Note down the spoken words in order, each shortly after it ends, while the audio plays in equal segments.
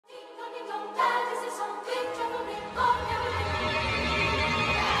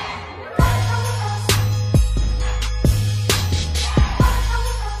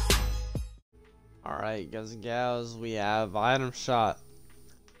guys and gals, we have item shop.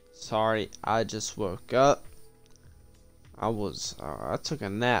 Sorry, I just woke up. I took a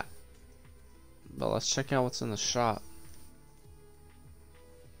nap. But let's check out what's in the shop.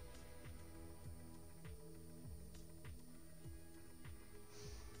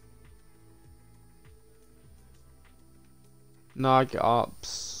 Nog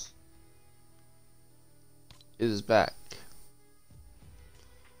Ops is back.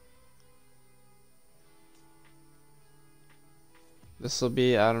 This will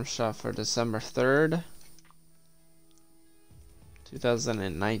be item shop for December 3rd,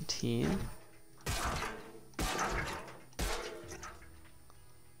 2019.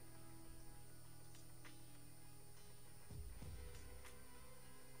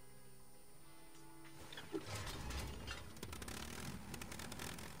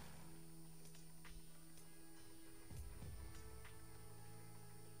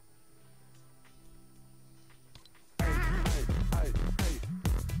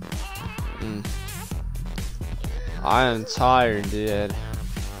 I am tired, dude.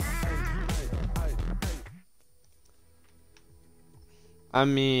 I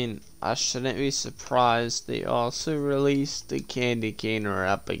mean, I shouldn't be surprised they also released the candy cane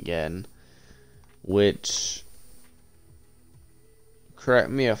wrap again, which, correct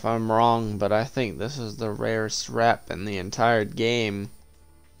me if I'm wrong, but I think this is the rarest wrap in the entire game.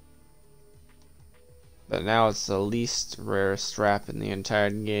 But now it's the least rarest wrap in the entire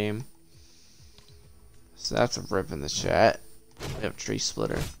game. So that's a rip in the chat. We have tree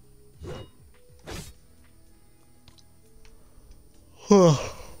splitter.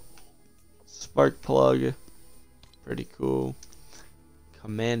 Spark plug. Pretty cool.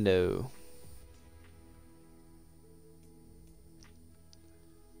 Commando.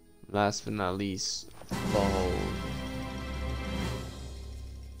 Last but not least, Ball.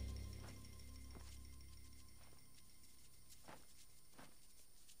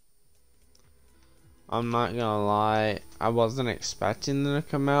 I'm not gonna lie, I wasn't expecting them to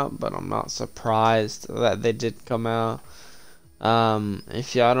come out, but I'm not surprised that they did come out.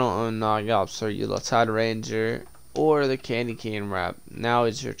 If y'all don't own Nog Ops or Yuletide Ranger or the candy cane wrap, now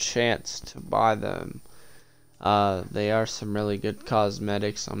is your chance to buy them. They are some really good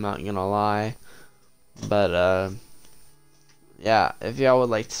cosmetics, I'm not gonna lie. But yeah, if y'all would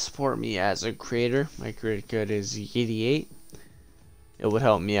like to support me as a creator, my creator code is Yeety. It would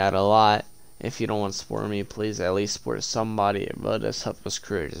help me out a lot. If you don't want to support me, please at least support somebody. It really does help us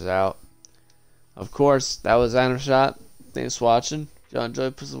creators out. Of course, that was Item Shop. Thanks for watching. If you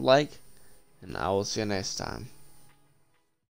enjoyed, please like, and I will see you next time.